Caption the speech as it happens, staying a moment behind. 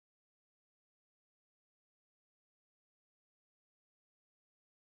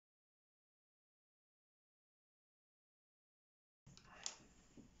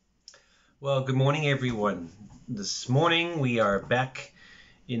Well, good morning, everyone. This morning we are back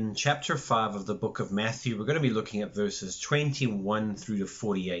in chapter 5 of the book of Matthew. We're going to be looking at verses 21 through to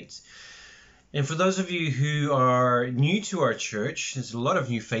 48. And for those of you who are new to our church, there's a lot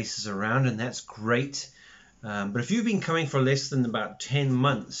of new faces around, and that's great. But if you've been coming for less than about 10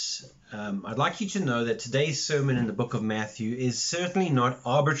 months, I'd like you to know that today's sermon in the book of Matthew is certainly not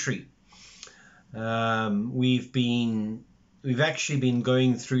arbitrary. We've actually been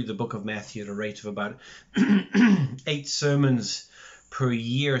going through the book of Matthew at a rate of about 8 sermons per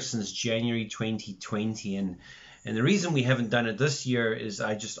year since January 2020. And the reason we haven't done it this year is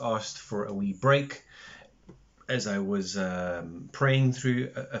I just asked for a wee break as I was praying through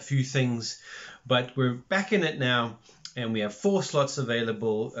a few things. But we're back in it now, and we have 4 slots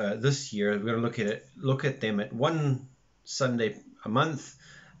available this year. We're going to look at them at one Sunday a month.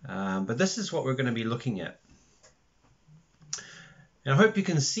 But this is what we're going to be looking at. And I hope you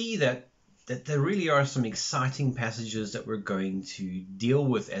can see that there really are some exciting passages that we're going to deal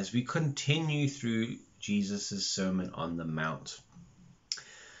with as we continue through Jesus' Sermon on the Mount.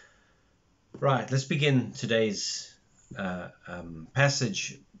 Right, let's begin today's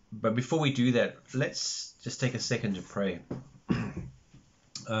passage. But before we do that, let's just take a second to pray.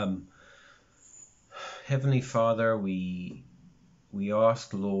 Heavenly Father, we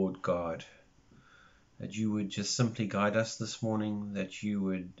ask, Lord God, that you would just simply guide us this morning, that you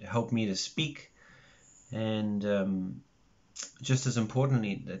would help me to speak, and just as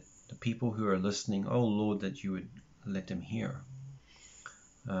importantly, that the people who are listening, oh Lord, that you would let them hear.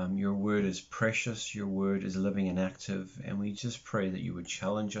 Your word is precious, your word is living and active, and we just pray that you would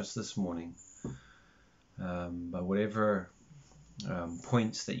challenge us this morning by whatever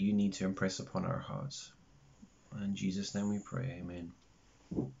points that you need to impress upon our hearts. In Jesus' name we pray, amen.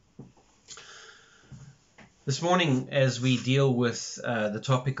 This morning, as we deal with the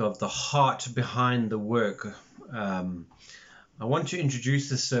topic of the heart behind the work, I want to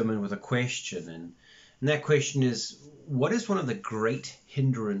introduce this sermon with a question. And that question is, what is one of the great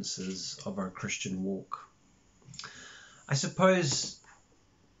hindrances of our Christian walk? I suppose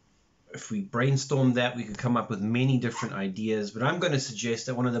if we brainstorm that, we could come up with many different ideas, but I'm going to suggest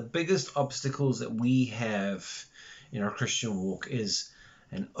that one of the biggest obstacles that we have in our Christian walk is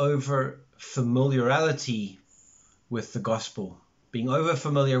an over-familiarity with the gospel, being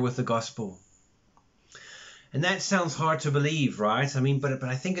over-familiar with the gospel. And that sounds hard to believe, right? I mean, but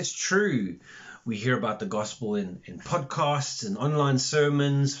I think it's true. We hear about the gospel in podcasts and online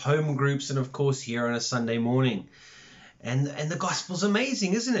sermons, home groups, and of course here on a Sunday morning. And the gospel's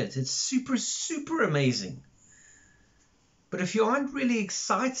amazing, isn't it? It's super, super amazing. But if you aren't really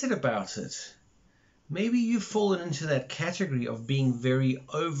excited about it, maybe you've fallen into that category of being very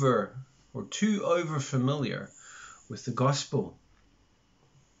too over familiar with the gospel.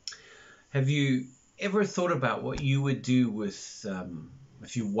 Have you ever thought about what you would do with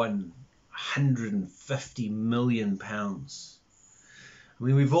if you won £150 million? I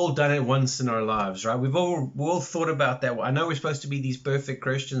mean, we've all done it once in our lives, right? We've all thought about that. I know we're supposed to be these perfect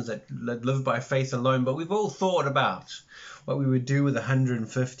Christians that live by faith alone, but we've all thought about what we would do with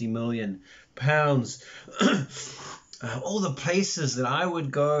 £150 million. All the places that I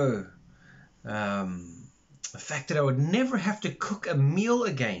would go. The fact that I would never have to cook a meal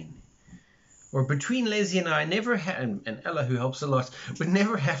again. Or between Leslie and I, and Ella, who helps a lot, would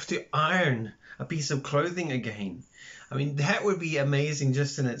never have to iron a piece of clothing again. I mean, that would be amazing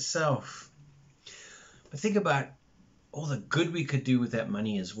just in itself. But think about all the good we could do with that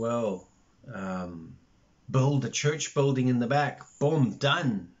money as well. Build a church building in the back. Boom,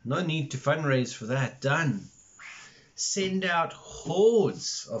 done. No need to fundraise for that. Done. Send out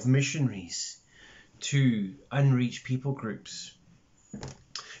hordes of missionaries to unreached people groups.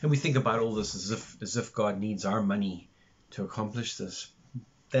 And we think about all this as if God needs our money to accomplish this.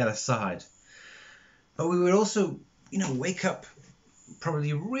 That aside. But we would also, wake up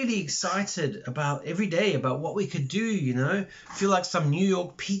probably really excited about every day about what we could do, feel like some New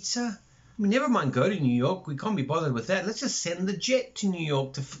York pizza. I mean, never mind go to New York. We can't be bothered with that. Let's just send the jet to New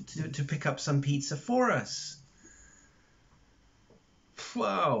York to pick up some pizza for us.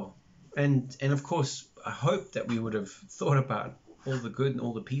 Wow. And of course, I hope that we would have thought about all the good and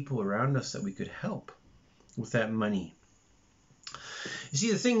all the people around us that we could help with that money. You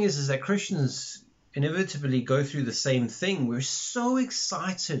see, the thing is that Christians inevitably go through the same thing. We're so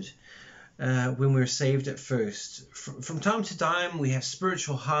excited when we're saved at first. From time to time, we have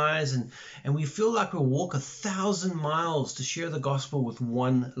spiritual highs and we feel like we'll walk 1,000 miles to share the gospel with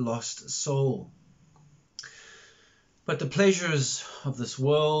one lost soul. But the pleasures of this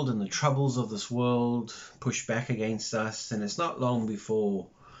world and the troubles of this world push back against us, and it's not long before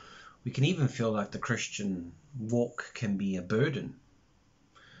We can even feel like the Christian walk can be a burden.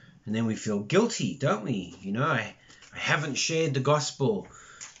 And then we feel guilty, don't we? I haven't shared the gospel.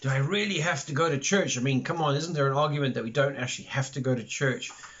 Do I really have to go to church? I mean, come on, isn't there an argument that we don't actually have to go to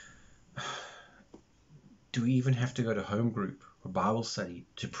church? Do we even have to go to home group or Bible study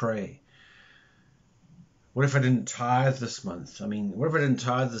to pray? What if I didn't tithe this month? I mean, what if I didn't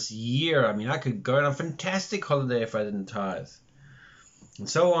tithe this year? I mean, I could go on a fantastic holiday if I didn't tithe. And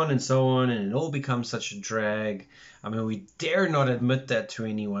so on, and it all becomes such a drag. I mean, we dare not admit that to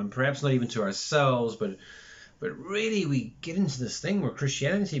anyone, perhaps not even to ourselves, but really we get into this thing where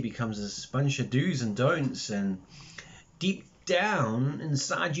Christianity becomes this bunch of do's and don'ts, and deep down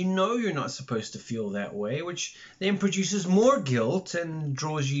inside you're not supposed to feel that way, which then produces more guilt and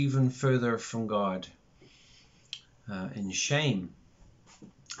draws you even further from God in shame.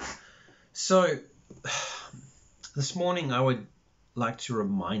 So this morning I would like to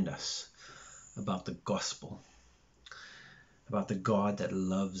remind us about the gospel, about the God that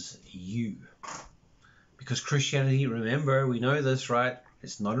loves you. Because Christianity, remember, we know this, right?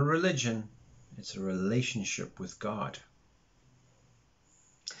 It's not a religion, it's a relationship with God.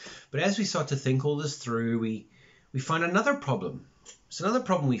 But as we start to think all this through, we find another problem. So another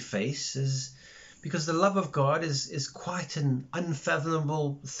problem we face is because the love of God is quite an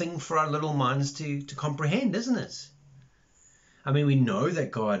unfathomable thing for our little minds to comprehend, isn't it? I mean, we know that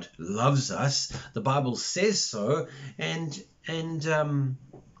God loves us. The Bible says so, and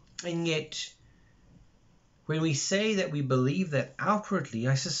yet, when we say that we believe that outwardly,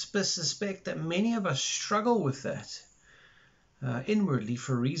 I suspect that many of us struggle with that inwardly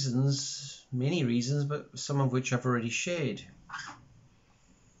for many reasons, but some of which I've already shared.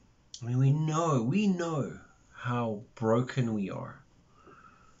 I mean, we know how broken we are.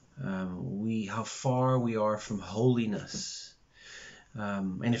 How far we are from holiness.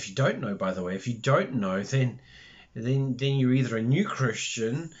 And if you don't know, by the way, then you're either a new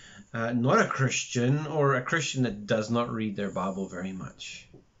Christian, not a Christian, or a Christian that does not read their Bible very much.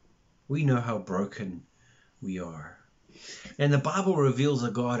 We know how broken we are. And the Bible reveals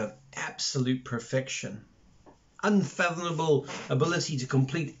a God of absolute perfection, unfathomable ability to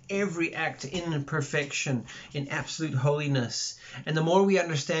complete every act in perfection, in absolute holiness. And the more we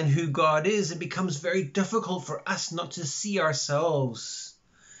understand who God is, it becomes very difficult for us not to see ourselves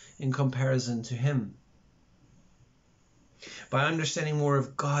in comparison to Him. By understanding more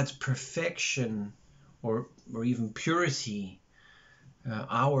of God's perfection or even purity,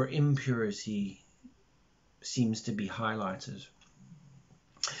 our impurity seems to be highlighted.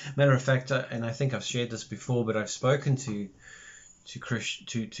 Matter of fact, and I think I've shared this before, but I've spoken to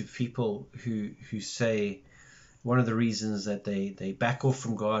people who say one of the reasons that they back off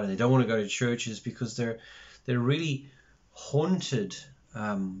from God and they don't want to go to church is because they're really haunted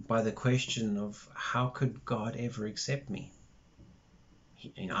by the question of how could God ever accept me?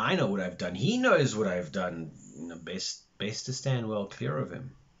 And I know what I've done. He knows what I've done. Best to stand well clear of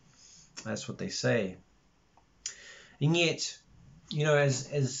Him. That's what they say. And yet,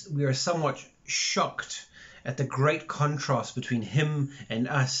 as we are somewhat shocked at the great contrast between Him and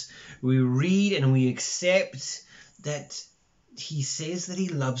us, we read and we accept that He says that He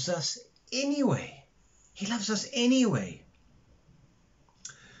loves us anyway. He loves us anyway.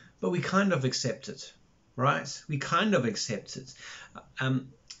 But we kind of accept it, right? We kind of accept it.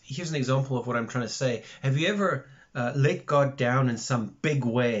 Here's an example of what I'm trying to say. Have you ever let God down in some big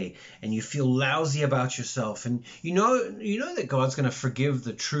way and you feel lousy about yourself, and you know that God's going to forgive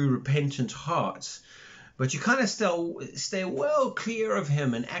the true repentant heart, but you kind of still stay well clear of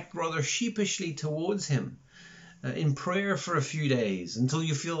Him and act rather sheepishly towards Him in prayer for a few days until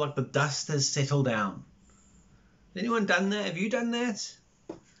you feel like the dust has settled down? Anyone done that? Have you done that?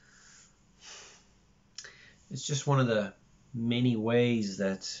 It's just one of the many ways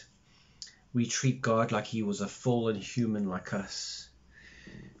that we treat God like He was a fallen human like us.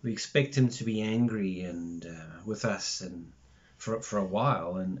 We expect Him to be angry and with us and for a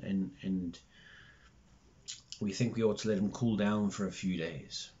while, and we think we ought to let Him cool down for a few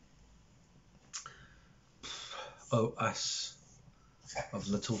days. Oh, us of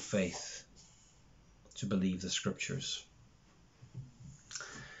little faith to believe the Scriptures.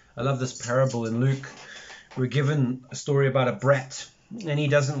 I love this parable in Luke. We're given a story about a brat, and he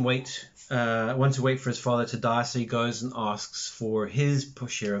doesn't want to wait for his father to die, so he goes and asks for his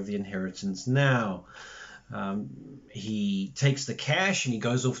share of the inheritance now. He takes the cash and he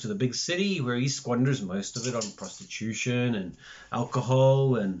goes off to the big city where he squanders most of it on prostitution and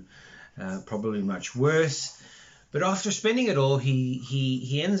alcohol and probably much worse. But after spending it all,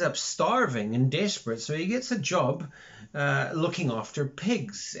 he ends up starving and desperate. So he gets a job looking after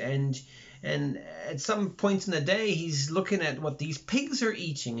pigs. And at some point in the day, he's looking at what these pigs are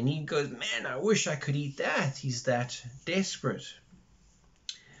eating. And he goes, man, I wish I could eat that. He's that desperate.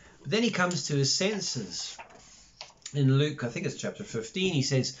 But then he comes to his senses. In Luke, I think it's chapter 15, he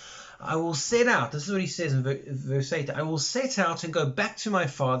says, I will set out. This is what he says in verse 8. I will set out and go back to my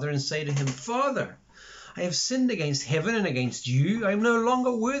father and say to him, Father, I have sinned against heaven and against you. I am no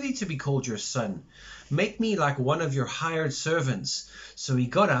longer worthy to be called your son. Make me like one of your hired servants. So he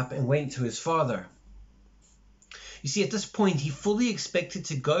got up and went to his father. You see, at this point, he fully expected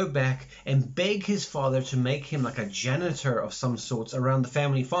to go back and beg his father to make him like a janitor of some sorts around the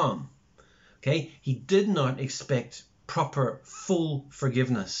family farm. Okay, he did not expect proper, full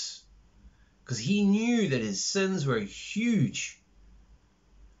forgiveness because he knew that his sins were huge.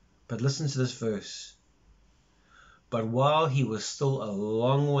 But listen to this verse. But while he was still a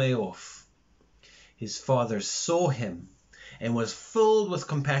long way off, his father saw him and was filled with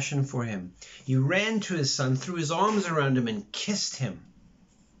compassion for him. He ran to his son, threw his arms around him, and kissed him.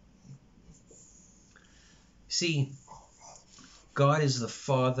 See, God is the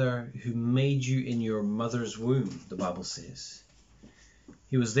Father who made you in your mother's womb, the Bible says.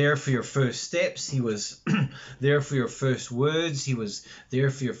 He was there for your first steps. He was there for your first words. He was there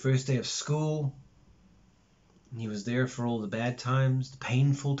for your first day of school. He was there for all the bad times, the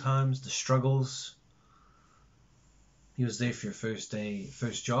painful times, the struggles. He was there for your first day,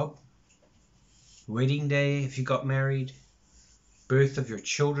 first job, wedding day if you got married, birth of your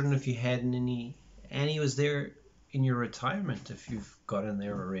children if you had any, and he was there in your retirement if you've gotten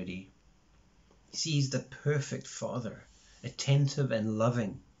there already. You see, he's the perfect father, attentive and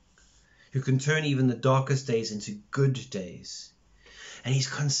loving, who can turn even the darkest days into good days. And he's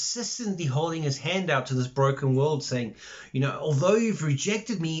consistently holding his hand out to this broken world saying, although you've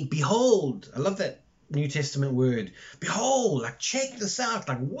rejected me, behold, I love that New Testament word, behold, like check this out,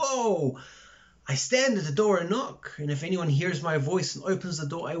 like whoa, I stand at the door and knock, and if anyone hears my voice and opens the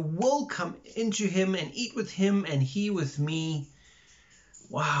door, I will come into him and eat with him and he with me.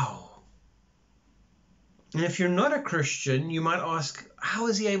 Wow. And if you're not a Christian, you might ask, how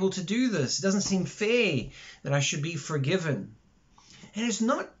is he able to do this? It doesn't seem fair that I should be forgiven. And it's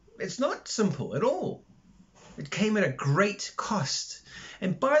not simple at all. It came at a great cost.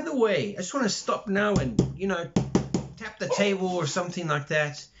 And by the way, I just want to stop now and, tap the table or something like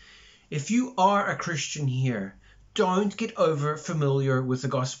that. If you are a Christian here, don't get over familiar with the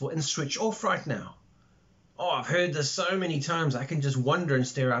gospel and switch off right now. Oh, I've heard this so many times, I can just wonder and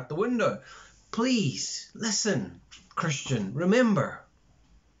stare out the window. Please, listen, Christian, remember.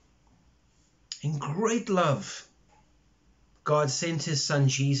 In great love, God sent his son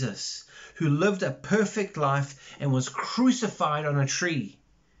Jesus, who lived a perfect life and was crucified on a tree.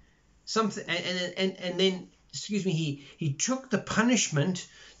 He took the punishment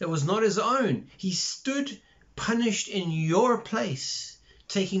that was not his own. He stood punished in your place,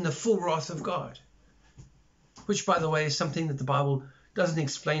 taking the full wrath of God. Which, by the way, is something that the Bible doesn't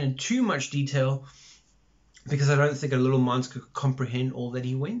explain in too much detail, because I don't think a little mind could comprehend all that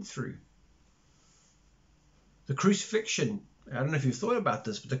he went through. The crucifixion, I don't know if you've thought about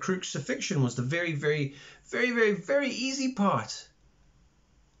this, but the crucifixion was the very, very, very, very, very easy part.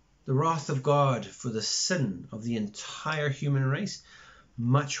 The wrath of God for the sin of the entire human race,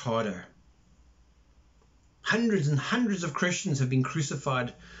 much harder. Hundreds and hundreds of Christians have been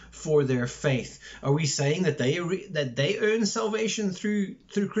crucified for their faith. Are we saying that they earn salvation through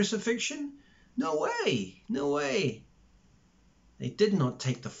crucifixion? No way, no way. They did not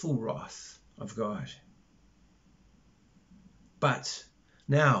take the full wrath of God. But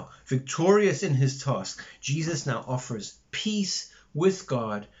now, victorious in his task, Jesus now offers peace with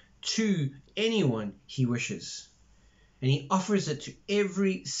God to anyone he wishes. And he offers it to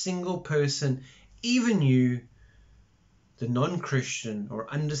every single person, even you, the non-Christian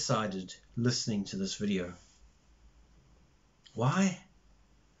or undecided, listening to this video. Why?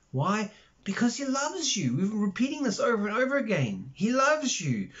 Why? Because he loves you. We've been repeating this over and over again. He loves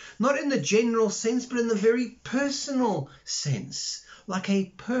you. Not in the general sense, but in the very personal sense. Like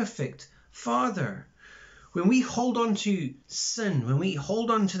a perfect father. When we hold on to sin, when we hold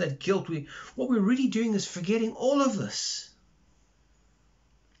on to that guilt, what we're really doing is forgetting all of this.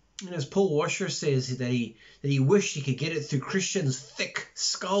 And as Paul Washer says, that he wished he could get it through Christians' thick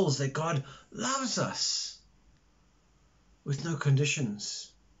skulls, that God loves us with no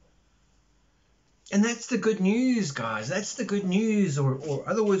conditions. And that's the good news, guys. That's the good news, or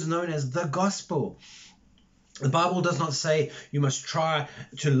other words known as the gospel. The Bible does not say you must try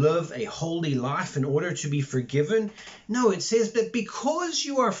to live a holy life in order to be forgiven. No, it says that because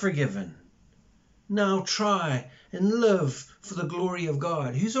you are forgiven, now try and live for the glory of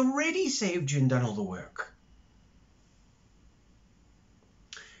God, who's already saved you and done all the work.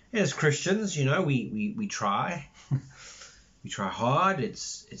 As Christians, we try. We try hard.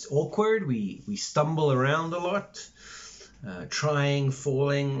 It's awkward. We stumble around a lot, trying,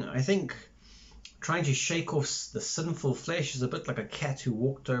 falling. I think trying to shake off the sinful flesh is a bit like a cat who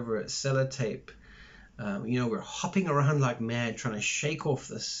walked over a sellotape. We're hopping around like mad, trying to shake off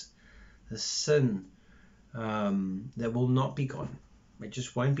this sin that will not be gone. It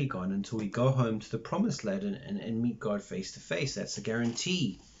just won't be gone until we go home to the promised land and meet God face to face. That's a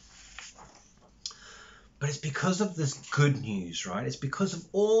guarantee. But it's because of this good news, right? It's because of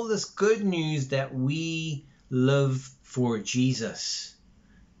all this good news that we live for Jesus.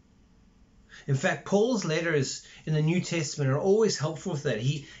 In fact, Paul's letters in the New Testament are always helpful with that.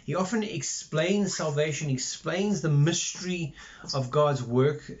 He often explains salvation, explains the mystery of God's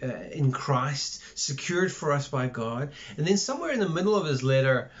work in Christ, secured for us by God. And then somewhere in the middle of his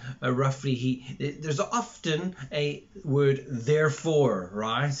letter, there's often a word, therefore,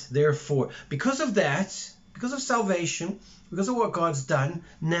 right? Therefore. Because of that, because of salvation, because of what God's done,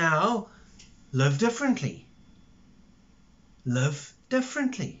 now live differently. Live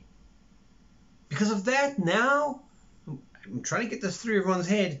differently. Because of that, now, I'm trying to get this through everyone's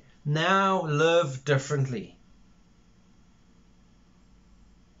head, now live differently.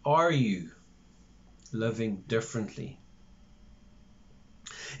 Are you living differently?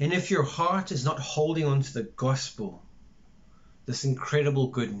 And if your heart is not holding on to the gospel, this incredible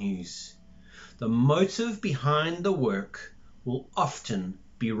good news, the motive behind the work will often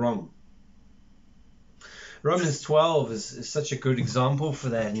be wrong. Romans 12 is such a good example for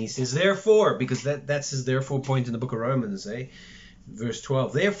that. And he says, therefore, because that's his therefore point in the book of Romans, verse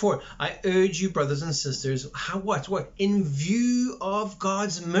 12. Therefore, I urge you, brothers and sisters, what? In view of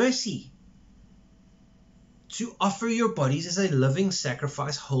God's mercy, to offer your bodies as a living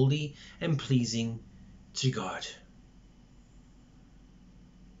sacrifice, holy and pleasing to God.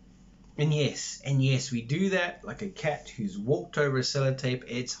 And yes, we do that like a cat who's walked over a sellotape.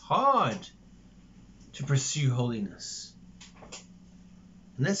 It's hard to pursue holiness.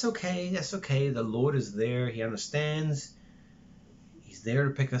 And that's okay. The Lord is there. He understands. He's there to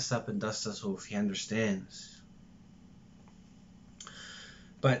pick us up and dust us off. He understands.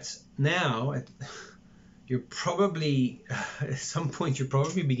 But now, you're probably, at some point, you're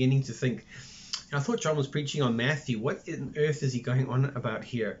probably beginning to think, I thought John was preaching on Matthew. What on earth is he going on about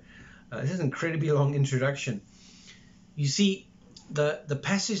here? This is an incredibly long introduction. You see, the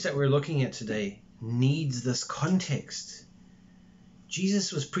passage that we're looking at today needs this context.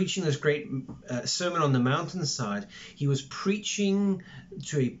 Jesus was preaching this great sermon on the mountainside. He was preaching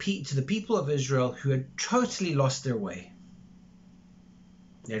to the people of Israel who had totally lost their way.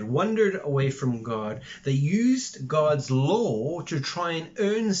 They had wandered away from God. They used God's law to try and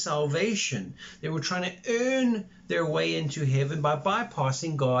earn salvation. They were trying to earn their way into heaven by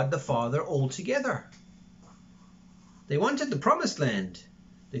bypassing God the Father altogether. They wanted the promised land.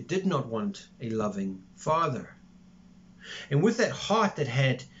 They did not want a loving Father. And with that heart that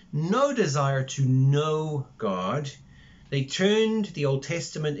had no desire to know God, they turned the Old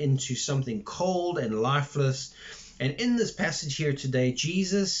Testament into something cold and lifeless. And in this passage here today,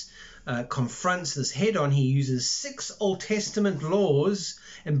 Jesus confronts this head on. He uses 6 Old Testament laws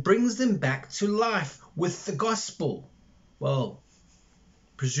and brings them back to life with the gospel. Well,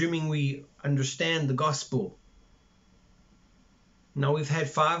 presuming we understand the gospel. Now, we've had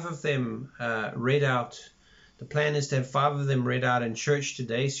 5 of them read out. The plan is to have 5 of them read out in church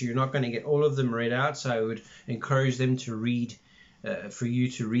today, so you're not going to get all of them read out. So I would encourage them to read, for you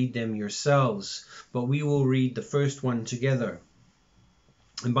to read them yourselves. But we will read the first one together.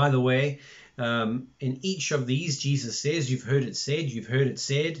 And by the way, in each of these, Jesus says, you've heard it said, you've heard it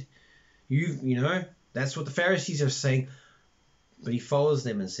said. That's what the Pharisees are saying. But he follows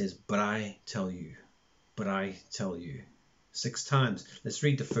them and says, but I tell you, 6 times. Let's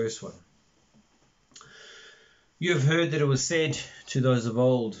read the first one. You have heard that it was said to those of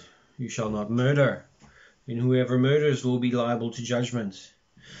old, you shall not murder, and whoever murders will be liable to judgment.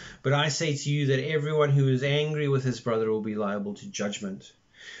 But I say to you that everyone who is angry with his brother will be liable to judgment.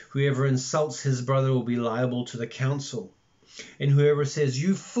 Whoever insults his brother will be liable to the council, and whoever says,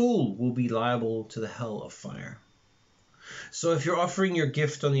 you fool, will be liable to the hell of fire. So if you're offering your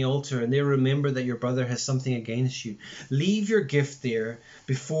gift on the altar and they remember that your brother has something against you, leave your gift there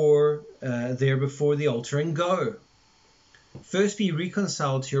before the altar and go. First be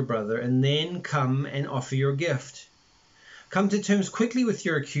reconciled to your brother, and then come and offer your gift. Come to terms quickly with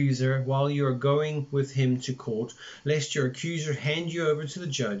your accuser while you are going with him to court, lest your accuser hand you over to the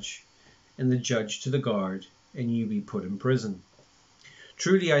judge, and the judge to the guard, and you be put in prison.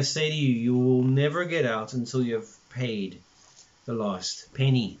 Truly I say to you, you will never get out until you have paid the last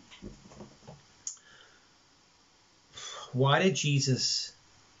penny. Why did Jesus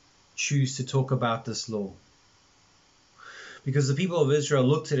choose to talk about this law? Because the people of Israel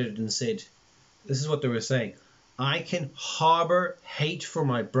looked at it and said, this is what they were saying, I can harbor hate for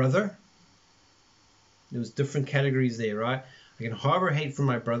my brother. There was different categories there, right? I can harbor hate for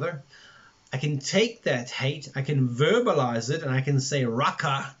my brother. I can take that hate, I can verbalize it, and I can say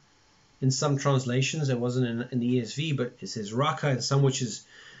raka in some translations. It wasn't in the ESV, but it says raka in some, which is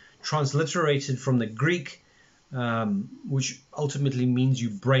transliterated from the Greek, which ultimately means you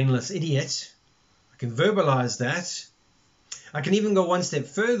brainless idiot. I can verbalize that. I can even go one step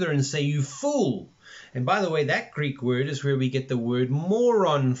further and say you fool. And by the way, that Greek word is where we get the word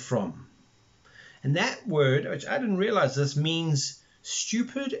moron from. And that word, which I didn't realize this, means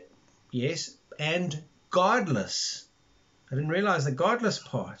stupid, yes, and godless. I didn't realize the godless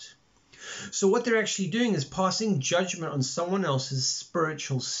part. So what they're actually doing is passing judgment on someone else's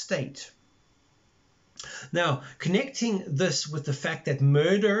spiritual state. Now, connecting this with the fact that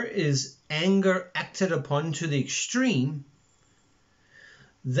murder is anger acted upon to the extreme,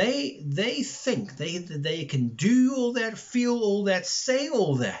 they think they can do all that, feel all that, say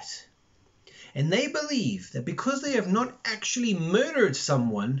all that. And they believe that because they have not actually murdered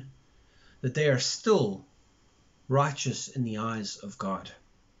someone, that they are still righteous in the eyes of God.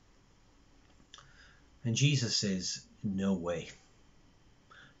 And Jesus says, no way.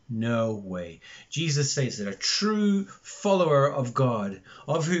 No way. Jesus says that a true follower of God,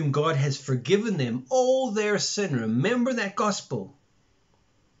 of whom God has forgiven them all their sin, remember that gospel,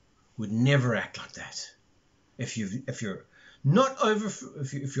 would never act like that. If you're over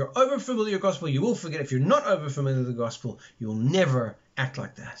familiar with the gospel, you will forget. If you're not over familiar with the gospel, you will never act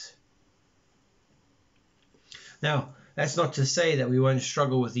like that. Now, that's not to say that we won't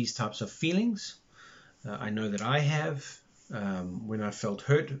struggle with these types of feelings. I know that I have when I felt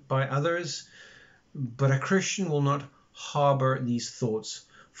hurt by others, but a Christian will not harbor these thoughts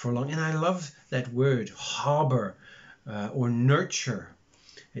for long. And I love that word, harbor or nurture.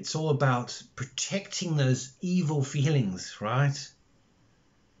 It's all about protecting those evil feelings, right?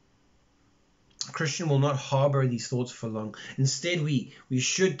 A Christian will not harbor these thoughts for long. Instead, we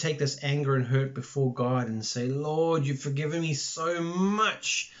should take this anger and hurt before God and say, Lord, you've forgiven me so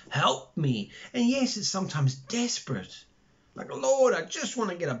much. Help me. And yes, it's sometimes desperate. Like, Lord, I just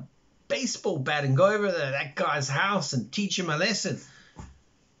want to get a baseball bat and go over to that guy's house and teach him a lesson.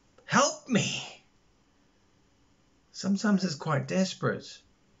 Help me. Sometimes it's quite desperate.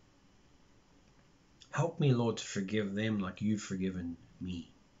 Help me, Lord, to forgive them like you've forgiven me.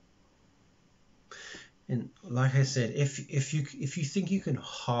 And like I said, if you think you can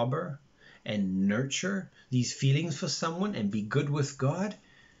harbor and nurture these feelings for someone and be good with God,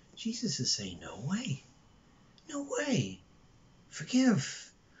 Jesus is saying, no way. No way.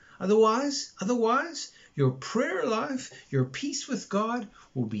 Forgive. Otherwise, your prayer life, your peace with God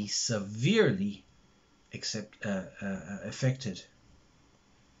will be severely affected.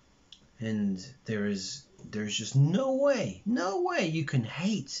 And there's just no way you can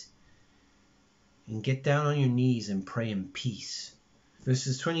hate and get down on your knees and pray in peace.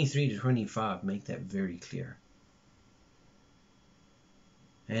 Verses 23 to 25 make that very clear.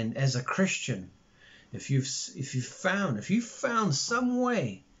 And as a Christian, if you've found some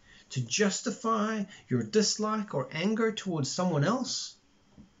way to justify your dislike or anger towards someone else,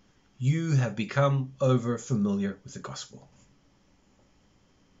 you have become over familiar with the gospel.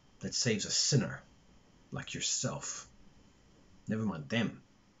 That saves a sinner like yourself. Never mind them,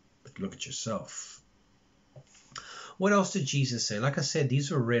 but look at yourself. What else did Jesus say? Like I said,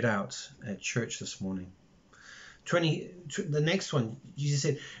 these were read out at church this morning. The next one, Jesus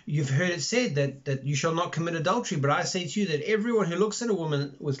said, you've heard it said that you shall not commit adultery, but I say to you that everyone who looks at a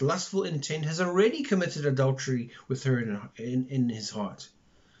woman with lustful intent has already committed adultery with her in his heart.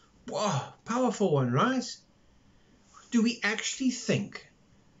 Wow, powerful one, right? Do we actually think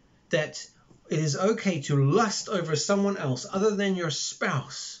that it is okay to lust over someone else other than your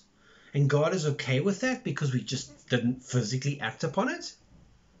spouse, and God is okay with that because we just didn't physically act upon it?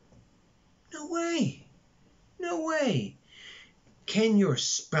 No way. No way. Can your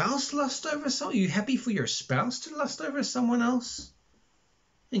spouse lust over someone? Are you happy for your spouse to lust over someone else?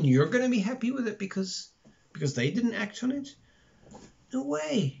 And you're going to be happy with it because they didn't act on it? No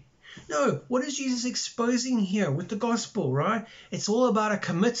way. No, what is Jesus exposing here with the gospel, right? It's all about a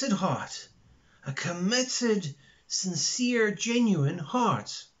committed heart. A committed, sincere, genuine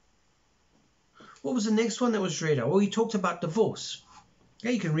heart. What was the next one that was read out? Well, he talked about divorce.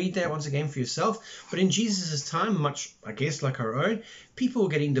 Yeah, you can read that once again for yourself. But in Jesus' time, much, I guess, like our own, people were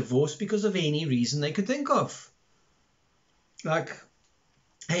getting divorced because of any reason they could think of. Like,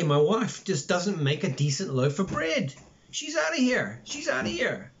 hey, my wife just doesn't make a decent loaf of bread. She's out of here. She's out of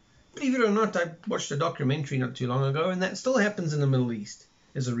here. Believe it or not, I watched a documentary not too long ago, and that still happens in the Middle East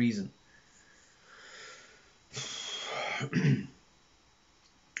as a reason. And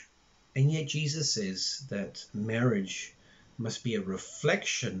yet Jesus says that marriage must be a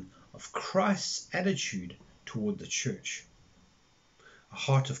reflection of Christ's attitude toward the church. A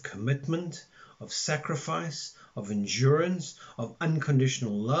heart of commitment, of sacrifice, of endurance, of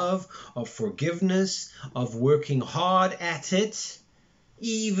unconditional love, of forgiveness, of working hard at it,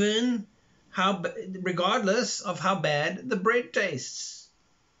 even regardless of how bad the bread tastes.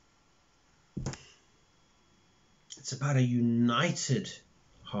 It's about a united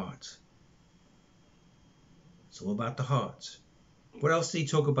heart. It's all about the heart. What else did he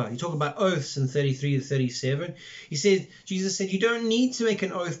talk about? He talked about oaths in 33 to 37. Jesus said, you don't need to make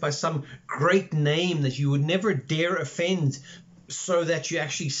an oath by some great name that you would never dare offend so that you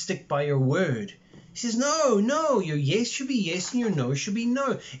actually stick by your word. He says, no, your yes should be yes and your no should be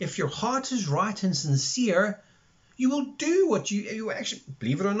no. If your heart is right and sincere, you will do what you actually,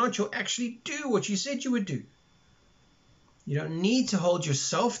 believe it or not, you'll actually do what you said you would do. You don't need to hold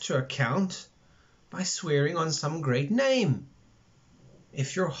yourself to account by swearing on some great name.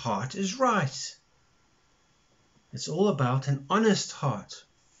 If your heart is right. It's all about an honest heart.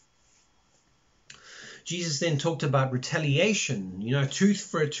 Jesus then talked about retaliation, tooth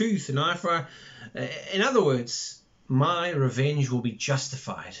for a tooth, an eye for eye. In other words, my revenge will be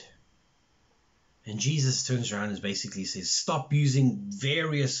justified. And Jesus turns around and basically says, stop using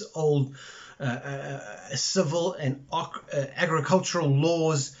various old civil and agricultural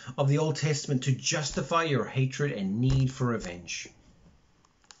laws of the Old Testament to justify your hatred and need for revenge.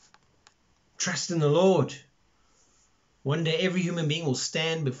 Trust in the Lord. One day every human being will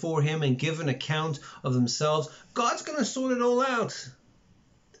stand before him and give an account of themselves. God's going to sort it all out.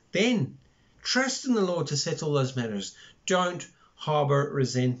 Then trust in the Lord to settle those matters. Don't harbor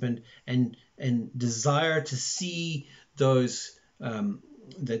resentment and desire to see those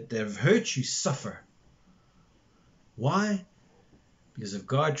that have hurt you suffer. Why? Because if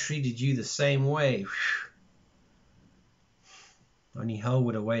God treated you the same way, only hell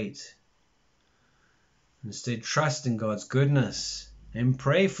would await. Instead, trust in God's goodness and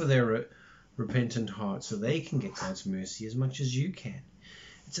pray for their repentant heart so they can get God's mercy as much as you can.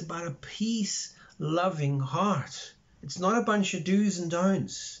 It's about a peace-loving heart. It's not a bunch of do's and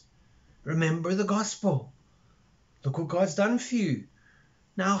don'ts. Remember the gospel. Look what God's done for you.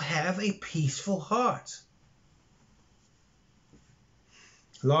 Now have a peaceful heart.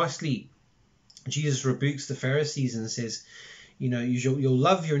 Lastly, Jesus rebukes the Pharisees and says, you'll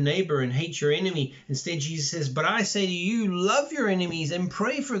love your neighbor and hate your enemy. Instead, Jesus says, but I say to you, love your enemies and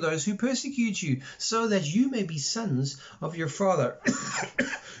pray for those who persecute you, so that you may be sons of your Father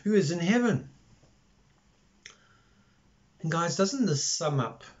who is in heaven. And guys, doesn't this sum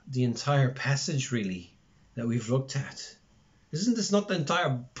up the entire passage really that we've looked at? Isn't this not the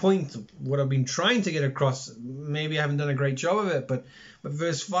entire point of what I've been trying to get across? Maybe I haven't done a great job of it, but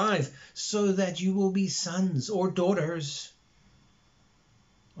verse 5, so that you will be sons or daughters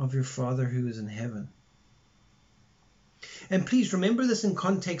of your Father who is in heaven. And please remember this in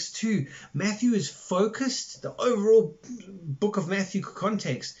context too. Matthew is focused, the overall book of Matthew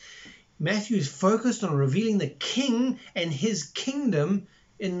context, Matthew is focused on revealing the king and his kingdom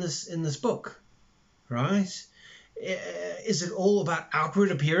in this book, right? Is it all about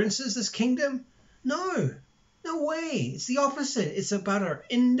outward appearances, this kingdom? No way. It's the opposite. It's about our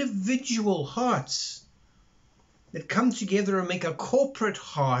individual hearts that come together and make a corporate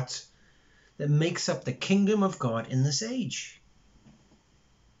heart that makes up the kingdom of God in this age.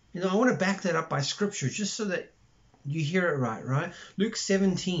 I want to back that up by scripture just so that you hear it right? Luke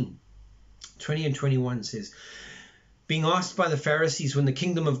 17, 20 and 21 says, being asked by the Pharisees when the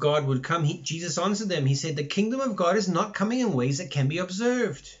kingdom of God would come, Jesus answered them. He said, the kingdom of God is not coming in ways that can be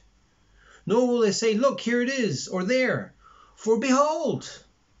observed. Nor will they say, look, here it is, or there. For behold,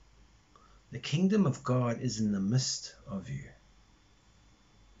 the kingdom of God is in the midst of you.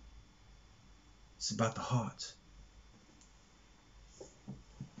 It's about the heart.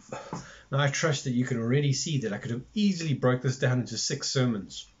 Now I trust that you can already see that I could have easily broke this down into 6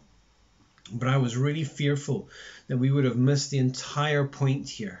 sermons. But I was really fearful that we would have missed the entire point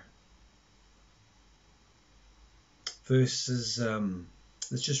here. verses.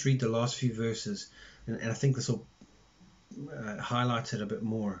 Let's just read the last few verses, and I think this will highlight it a bit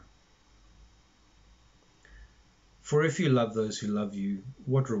more. For if you love those who love you,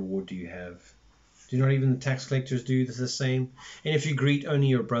 what reward do you have? Do not even the tax collectors do the same? And if you greet only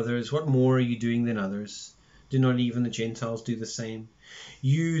your brothers, what more are you doing than others? Do not even the Gentiles do the same?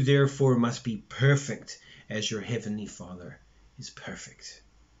 You therefore must be perfect as your heavenly Father is perfect.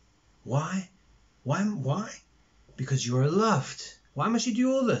 Why? Why? Because you are loved. Why must you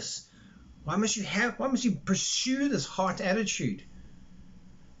do all this? Why must you pursue this heart attitude?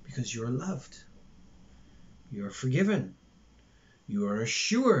 Because you are loved. You are forgiven. You are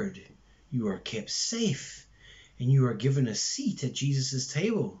assured. You are kept safe. And you are given a seat at Jesus'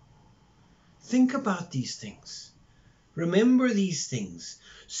 table. Think about these things. Remember these things.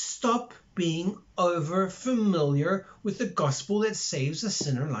 Stop being over familiar with the gospel that saves a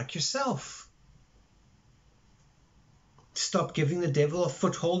sinner like yourself. Stop giving the devil a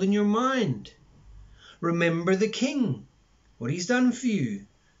foothold in your mind. Remember the King, what he's done for you,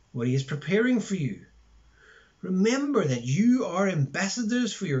 what he is preparing for you. Remember that you are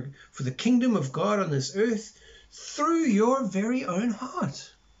ambassadors for the kingdom of God on this earth through your very own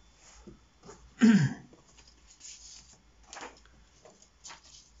heart. And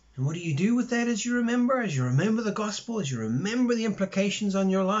what do you do with that as you remember? As you remember the gospel, as you remember the implications on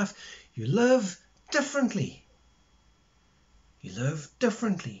your life, you live differently. You live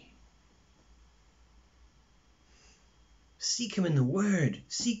differently. Seek him in the Word.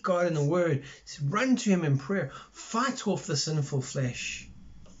 Seek God in the Word. Run to him in prayer. Fight off the sinful flesh.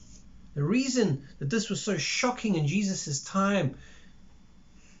 The reason that this was so shocking in Jesus' time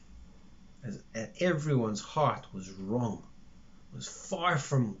is that everyone's heart was wrong, was far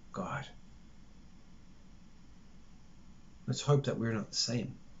from God. Let's hope that we're not the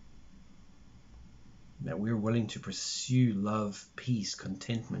same. That we're willing to pursue love, peace,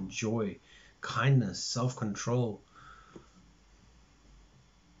 contentment, joy, kindness, self-control,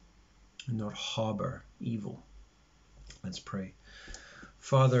 and not harbor evil. Let's pray.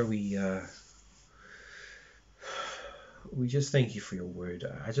 Father, we just thank you for your word.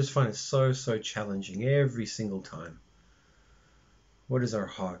 I just find it so challenging every single time. What is our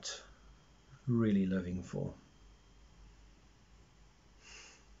heart really living for?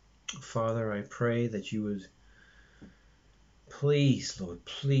 Father, I pray that you would please, Lord,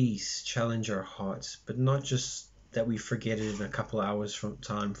 please challenge our hearts, but not just that we forget it in a couple of hours from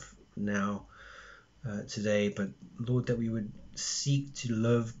time now, today, but Lord, that we would seek to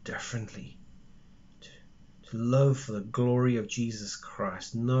live differently, to live for the glory of Jesus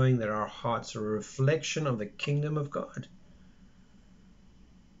Christ, knowing that our hearts are a reflection of the kingdom of God.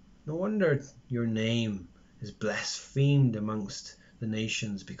 No wonder your name is blasphemed amongst the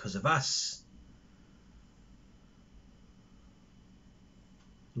nations because of us.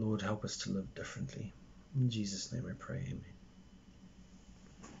 Lord, help us to live differently. In Jesus' name I pray, amen.